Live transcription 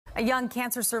A young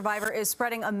cancer survivor is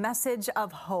spreading a message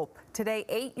of hope. Today,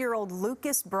 8-year-old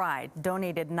Lucas Bride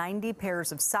donated 90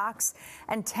 pairs of socks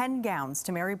and 10 gowns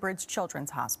to Mary Bridge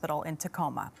Children's Hospital in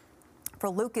Tacoma.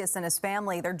 For Lucas and his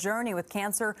family, their journey with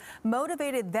cancer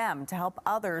motivated them to help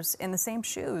others in the same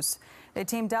shoes. They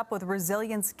teamed up with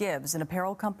Resilience Gives, an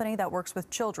apparel company that works with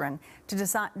children, to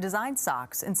design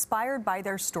socks inspired by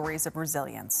their stories of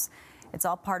resilience. It's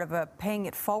all part of a Paying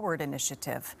It Forward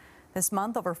initiative. This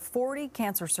month, over 40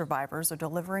 cancer survivors are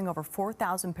delivering over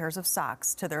 4,000 pairs of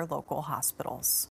socks to their local hospitals.